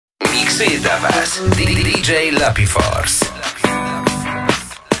Miksuje dla Was DJ Lapifors.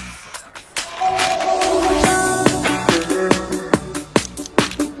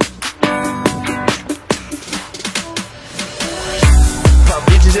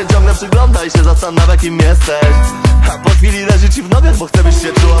 Ci się ciągle przygląda i się zastanawia, kim jesteś. A po chwili leży ci w nogach, bo chce, byś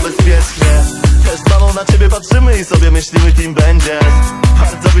się czuła bezpiecznie. Też z mamą na ciebie patrzymy i sobie myślimy, kim będziesz.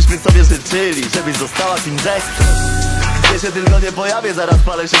 Bardzo byśmy sobie życzyli, żebyś została kim zechcesz. Gdzie się tylko nie pojawię, zaraz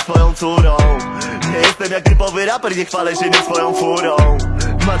palę się swoją córą. Nie jestem jak typowy raper, nie chwalę się nie swoją furą.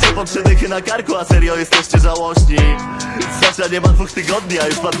 Macie po 3 dychy na karku, a serio jesteście żałośni. Sasza nie ma 2 tygodni, a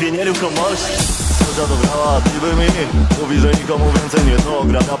już padnie nieruchomości. Sasza dobrała, niby mi mówi, że nikomu więcej nie to.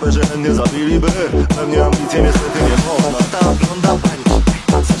 Gra na perze, chętnie zabiliby. Pewnie ambicje niestety nie można. Ta ogląda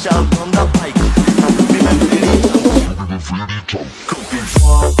bańki, Sasza ogląda bajki. Kupić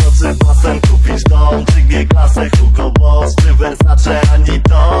złoto czy basen, kupić dom czy G-klasę, Hugo Boss czy Versace. Ani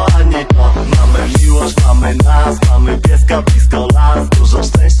to, ani to. Mamy miłość, mamy nas, mamy pieska blisko las. Dużo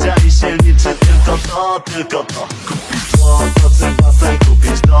szczęścia i się liczy tylko to, tylko to. Kupić złoto czy basen,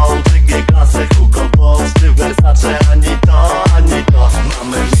 kupić dom czy G-klasę, Hugo Boss czy Versace. Ani to, ani to.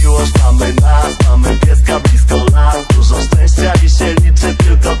 Mamy miłość, mamy nas, mamy pieska blisko las. Dużo szczęścia i się liczy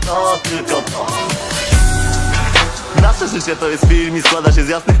tylko to, tylko to. Nasze życie to jest film i składa się z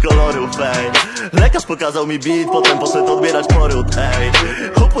jasnych kolorów, ej. Lekarz pokazał mi beat, potem poszedł odbierać poród, ej.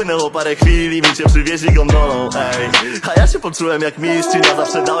 Upłynęło parę chwil i mi cię przywieźli gondolą, ej. A ja się poczułem jak mistrz i na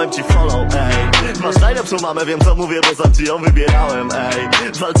zawsze dałem ci follow, ej. Masz najlepszą mamę, wiem co mówię, bo sam ci ją wybierałem, ej.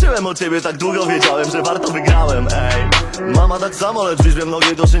 Walczyłem o ciebie tak długo, wiedziałem, że warto wygrałem, ej. Mama tak samo, lecz w liczbie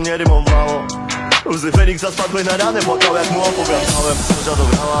mnogiej to się nie rymowało. Łzy Feniksa spadły na ranę, płakał jak mu opowiadałem. Sasza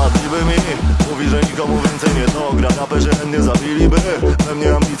dobrała, niby mi mówi, że nikomu więcej nie to. Gra na perze, chętnie zabiliby.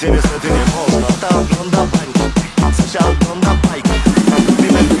 Pewnie ambicje niestety nie można. Ta ogląda bańki, Sasza ogląda bajki.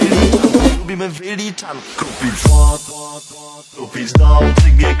 Lubimy wyliczanki. Kupić złoto, kupić dom czy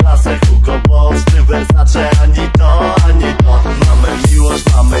G-klasę, Hugo Boss czy Versace. Ani to, ani to. Mamy miłość,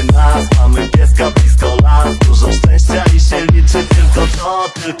 mamy nas, mamy pieska blisko las. Dużo szczęścia i się liczy tylko to,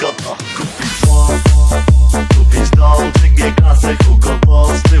 tylko to. Kupić złoto, kupić dom czy G-klasę, Hugo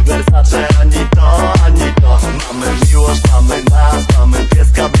Boss czy Versace. Ani to, ani to. Mamy miłość, mamy nas, mamy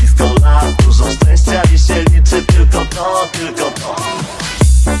pieska blisko las. Dużo szczęścia i się liczy tylko to, tylko to.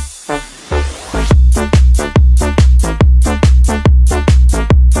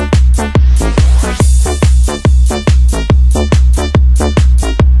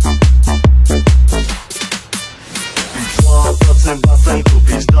 Basen,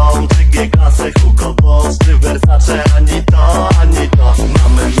 kupić dom czy G-klasę, Hugo Boss czy Versace. Ani to, ani to.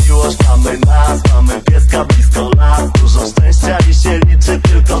 Mamy miłość, mamy nas, mamy pieska blisko las. Dużo szczęścia i się liczy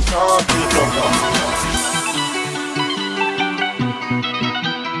tylko to, tylko to.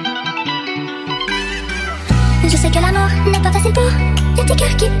 Je sais que l'amour n'est pas facile pour y'a des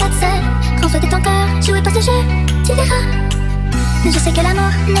cœurs qui battent seuls. Prends soin de ton corps, jouez pas ce jeu, tu verras. Je sais que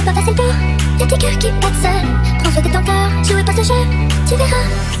l'amour n'est pas facile pour y'a des cœurs qui battent seuls. Prends soin de ton corps, jouez pas ce jeu, tu verras.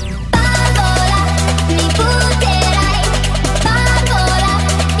 Bambola, mi puterai. Bambola,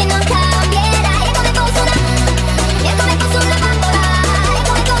 e non cambierai. E come fosse una bambola. E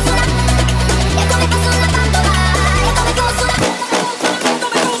come fosse una bambola. E come fosse una.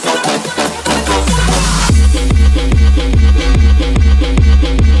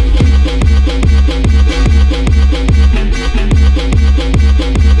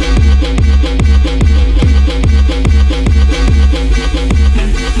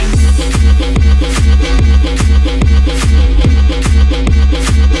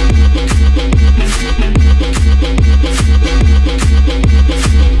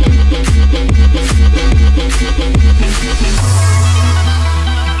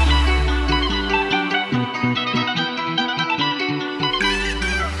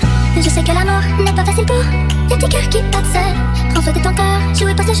 Je sais que l'amour n'est pas facile pour y'a des cœurs qui battent seuls. Prends soin de ton corps,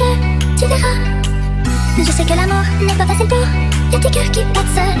 jouez pas ce jeu, tu verras. Je sais que l'amour n'est pas facile pour y'a des cœurs qui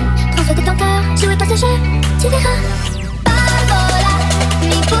battent seuls. Prends soin de ton corps, jouez pas ce jeu, tu verras. Bambola,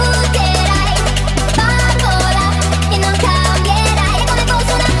 mi puterai. Bambola, e non cambierai. E come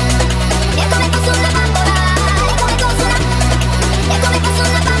fosse una bambola. E come fosse una bambola. E come fosse una.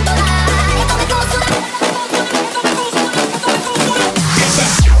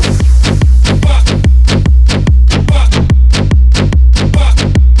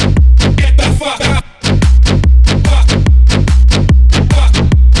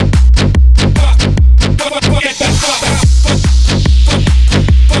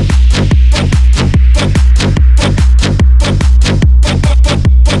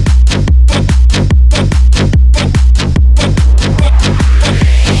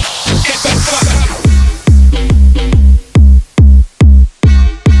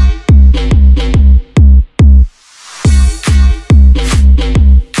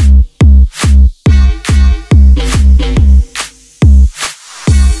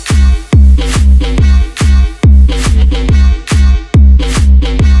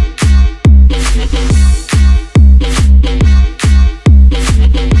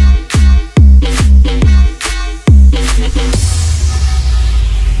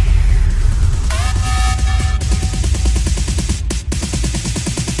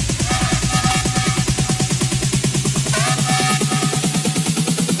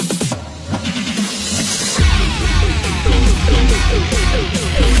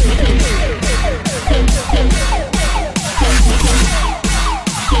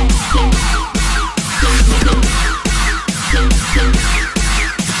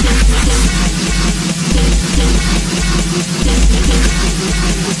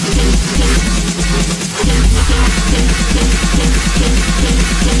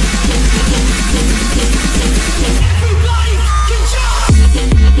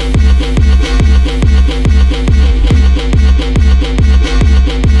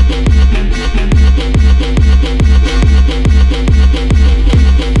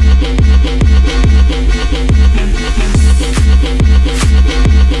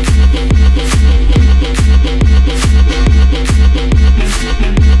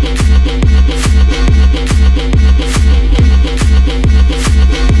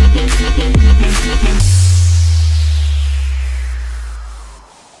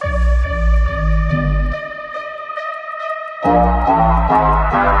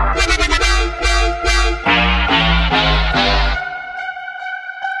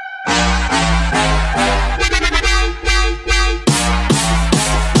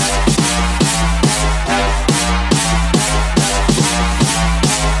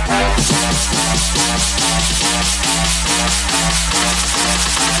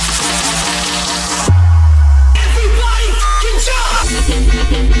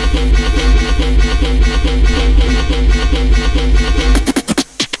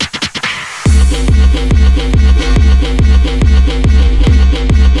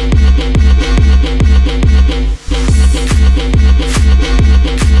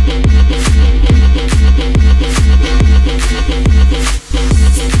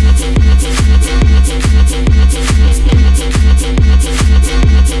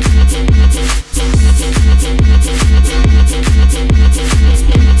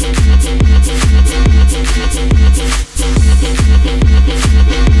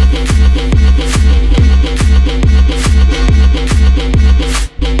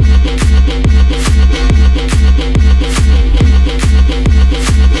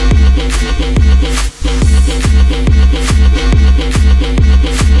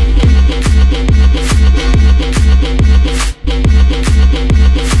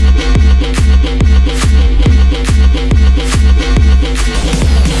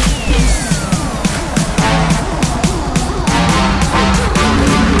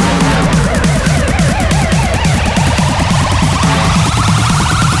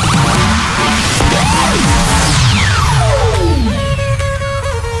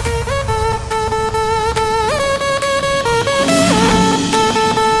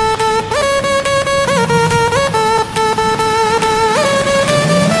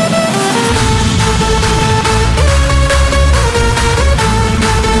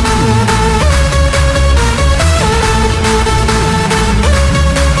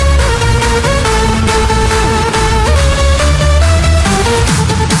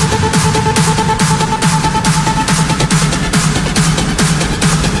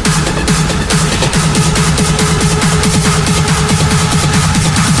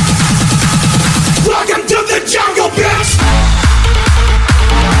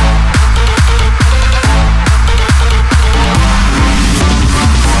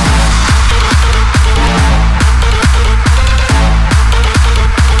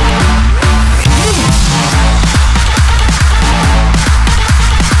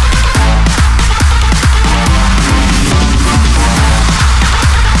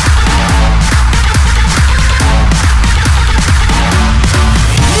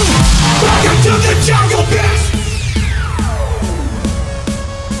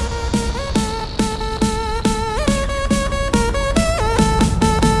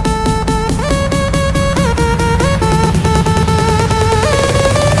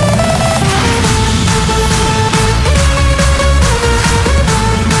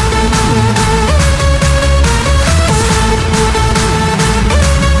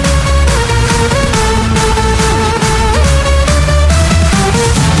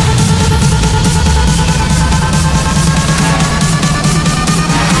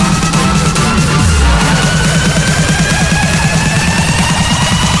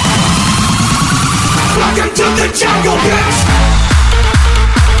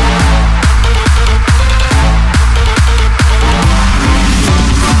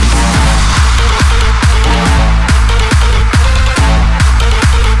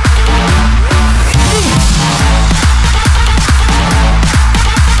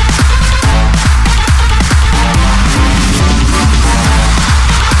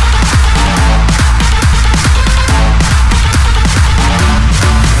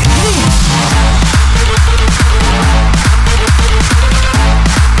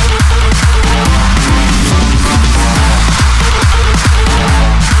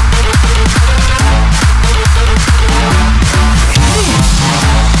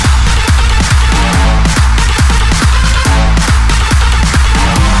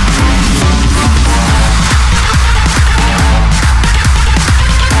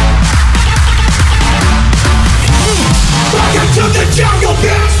 jungle,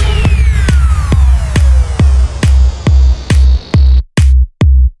 bitch.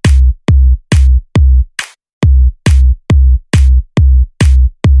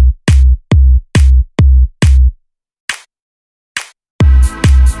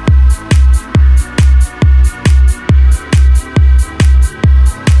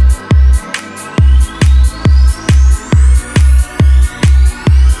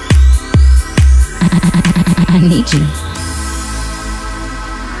 I need you.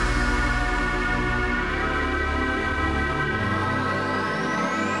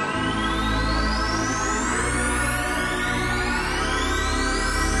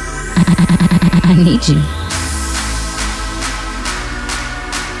 I need you.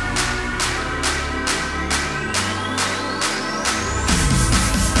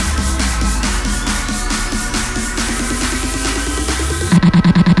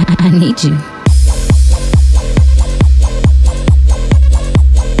 I need you.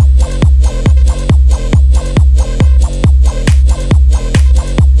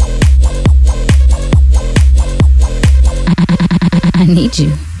 I need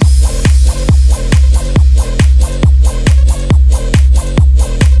you.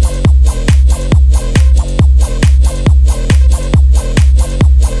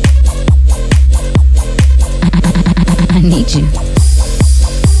 I need you.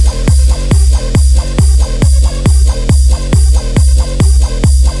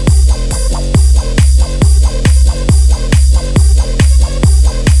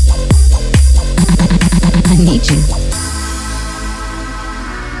 I need you.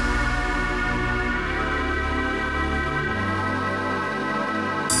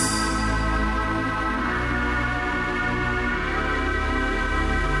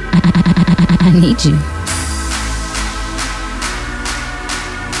 I need you.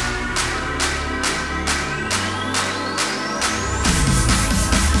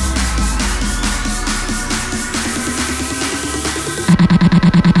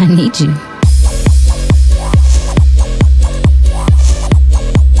 I need you.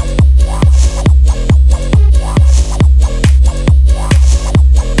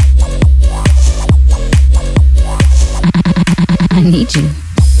 I need you.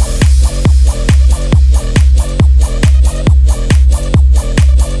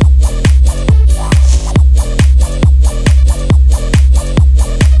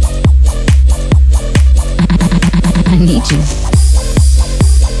 I need you.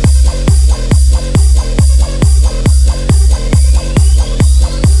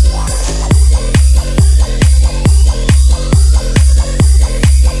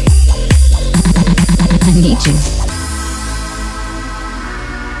 I need you.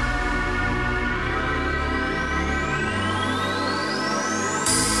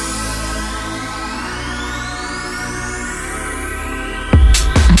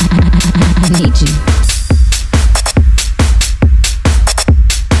 I need you.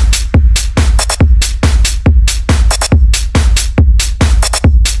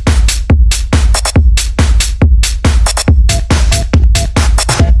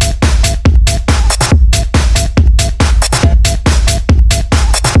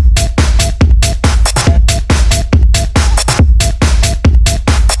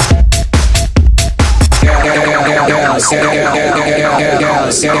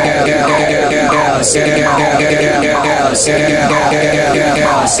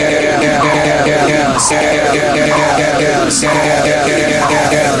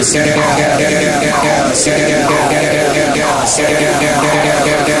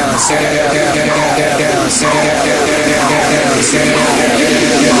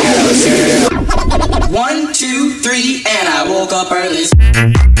 One, two, three, and I woke up early.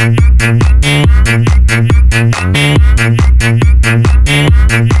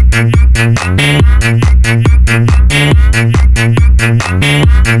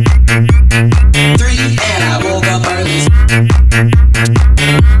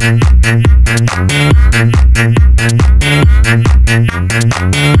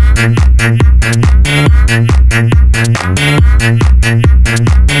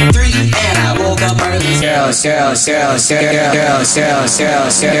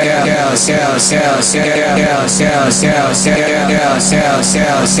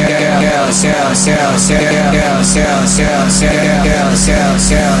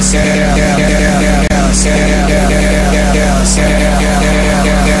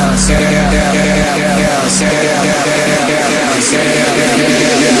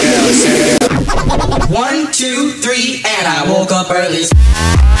 One, two, three, and I woke up early.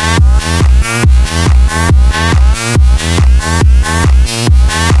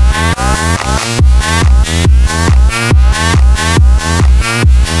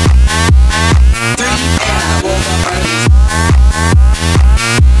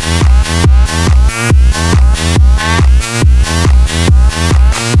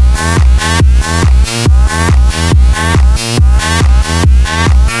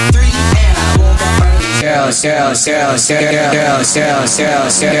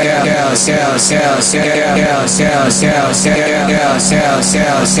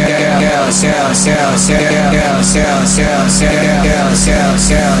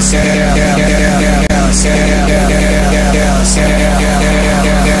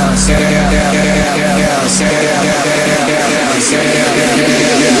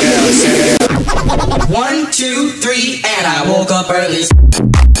 One, two, three, and I woke up early.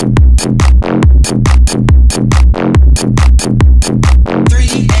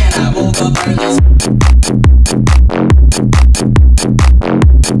 Three, and I woke up early.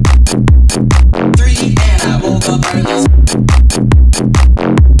 Three, and I woke up early.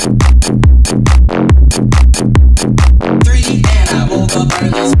 Three, and I woke up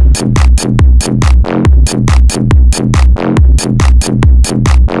early.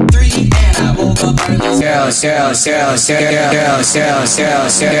 Three, and I woke up early.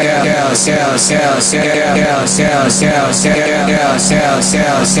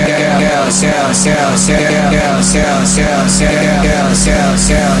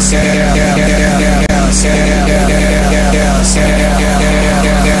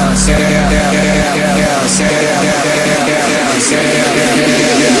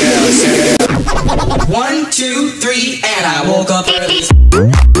 One, two, three, and I woke up early.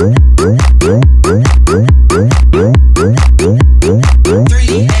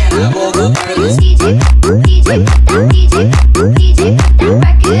 Three, and I woke up early. DJ, DJ, DJ, DJ,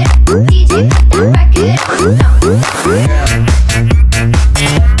 record, DJ, record.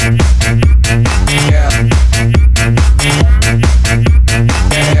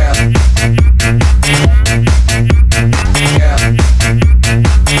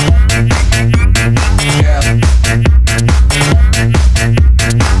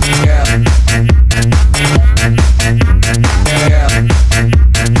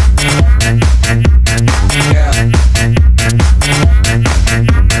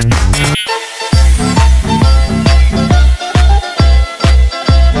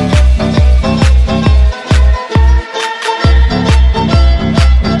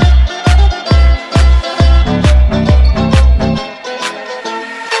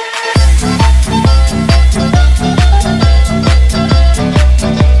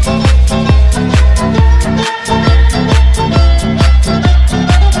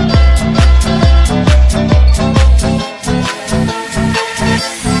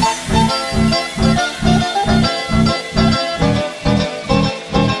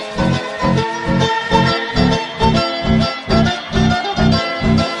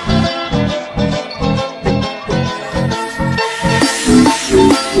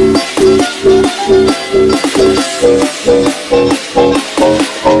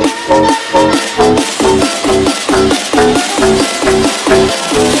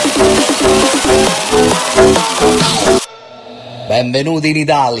 Benvenuti in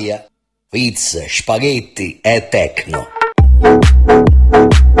Italia, pizza, spaghetti e techno.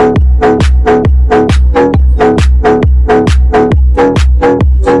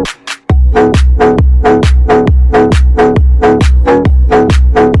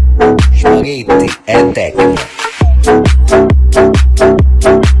 Spaghetti e techno.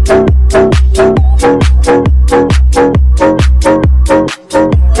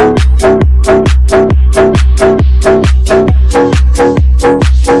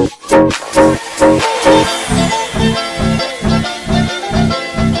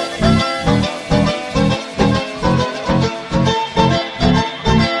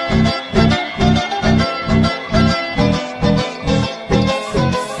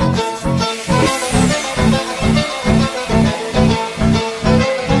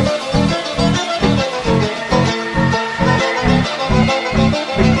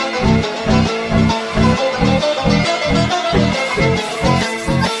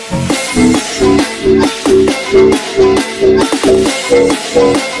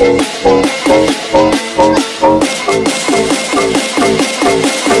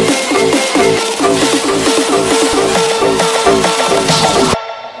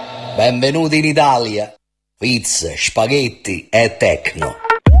 Benvenuti in Italia, pizza, spaghetti e techno.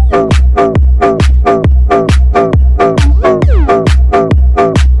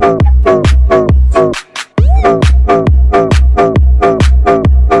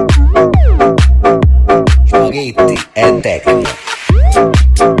 Spaghetti e techno.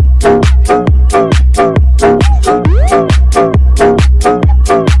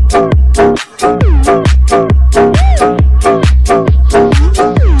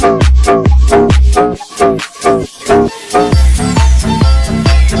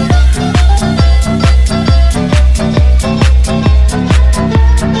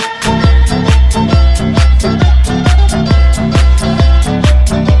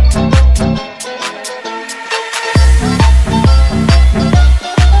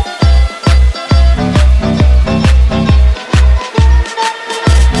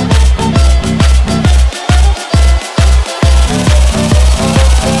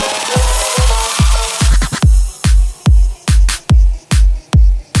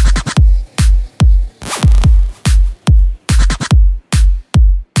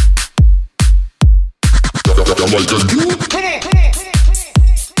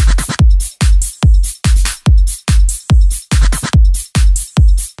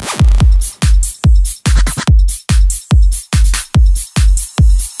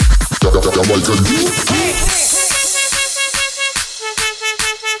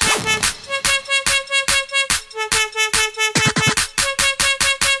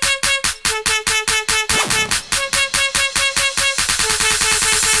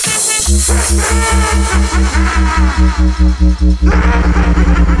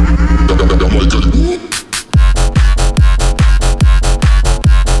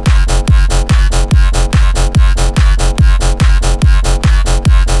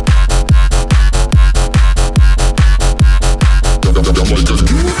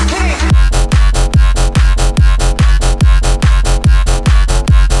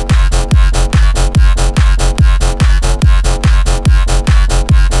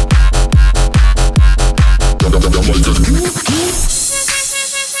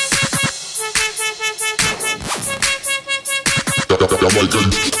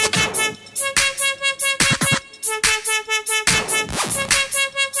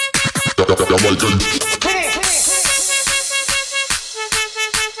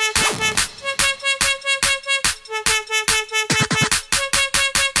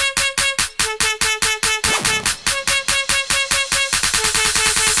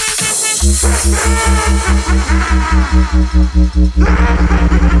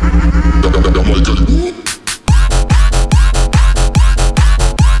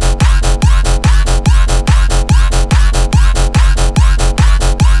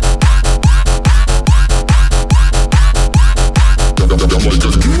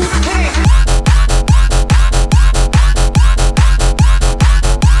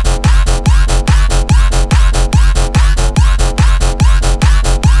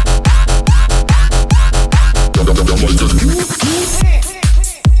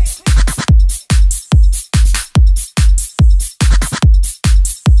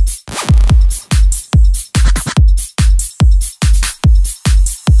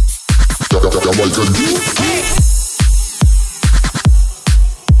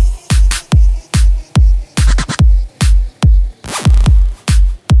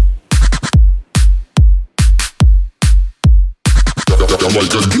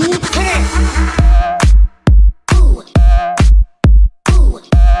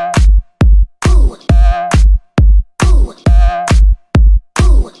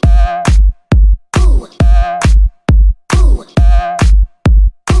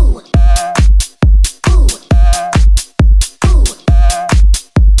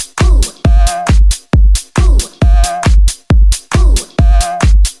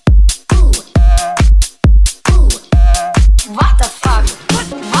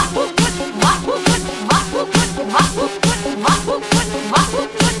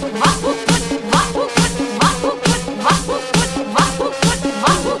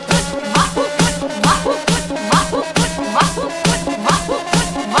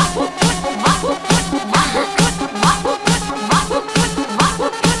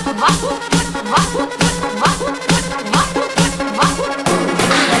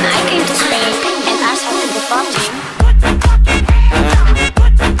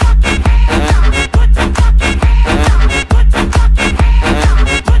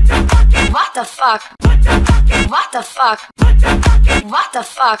 What the fuck? What the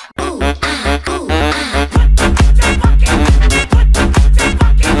fuck?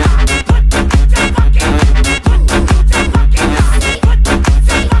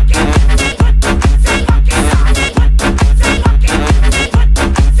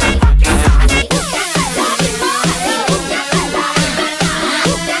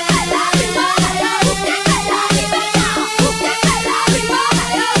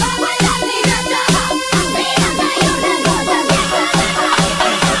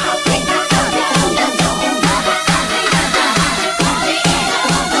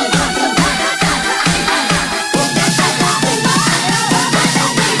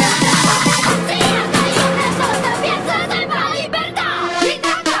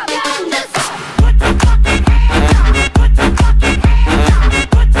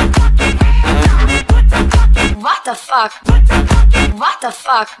 What the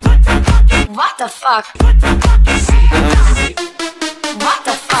fuck? What the fuck? What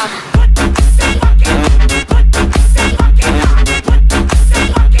the fuck?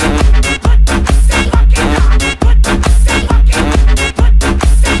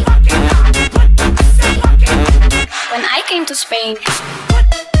 When I came to Spain,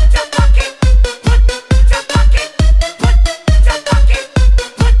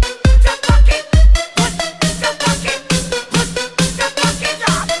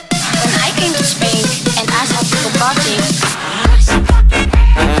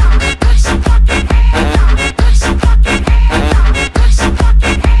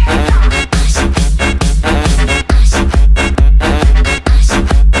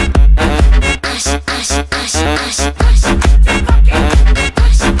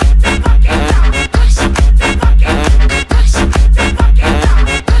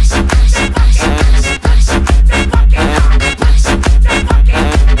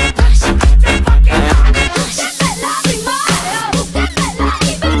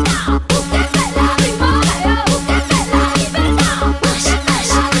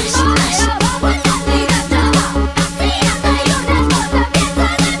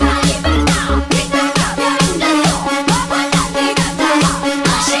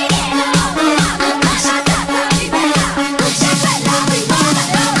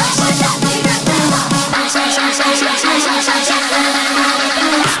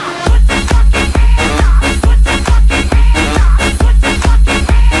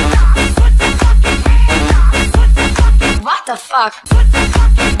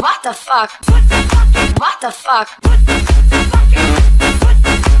 What the fuck? What the fuck?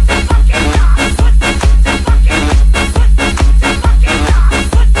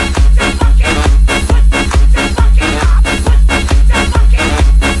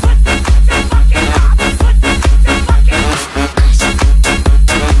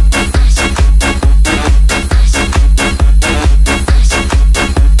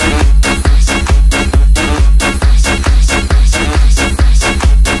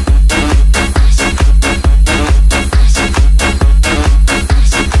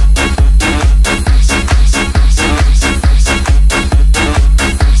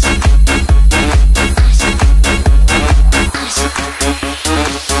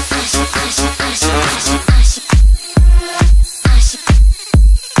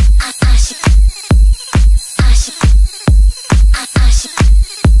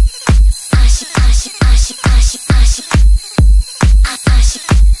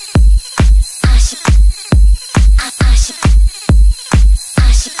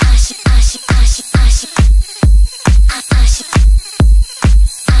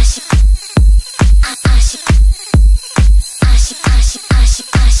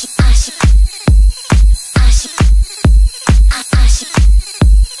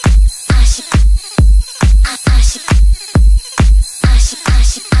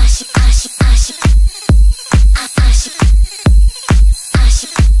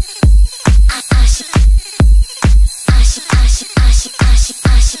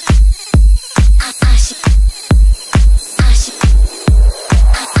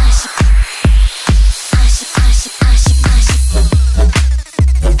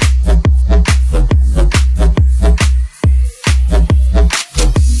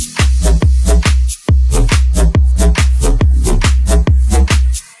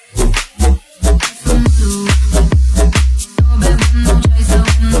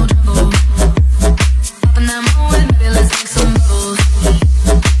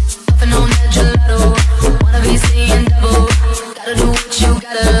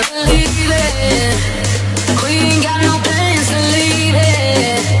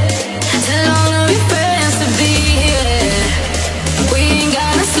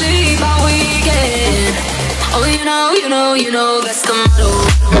 Oh, you know, that's the motto.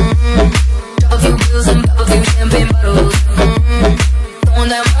 Drop a few pills and pop a few champagne bottles. Throwing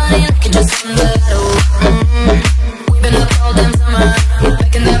that money like it just won the lotto. We've been up all damn summer,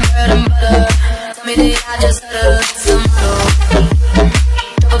 making that bread and butter. Tell me that I just had a that's the motto.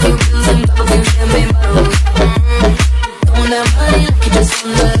 Drop a few pills and pop a few champagne bottles. Throwing that money like it just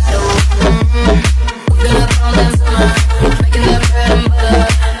won the lotto. We've been up all damn summer, making that bread and butter.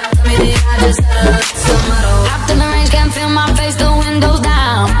 Tell me that I just had a that's the motto. After the range, can't feel my face, the windows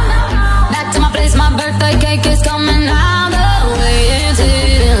down. Back to my place, my birthday cake is coming out. The way it's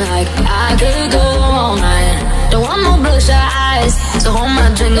hitting, like I could go all night. Don't want no bloodshot eyes, so hold my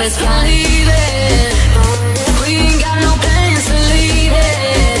drink, let's not leave it. We ain't got no plans to leave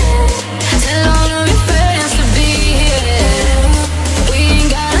it. Tell all of your friends to be here. We ain't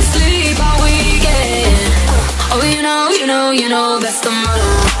gotta sleep all weekend. Oh, you know, that's the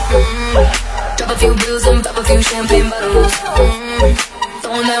motto. Drop a few bills and pop a few champagne bottles.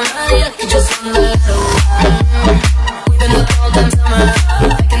 Throwing that money like you just won the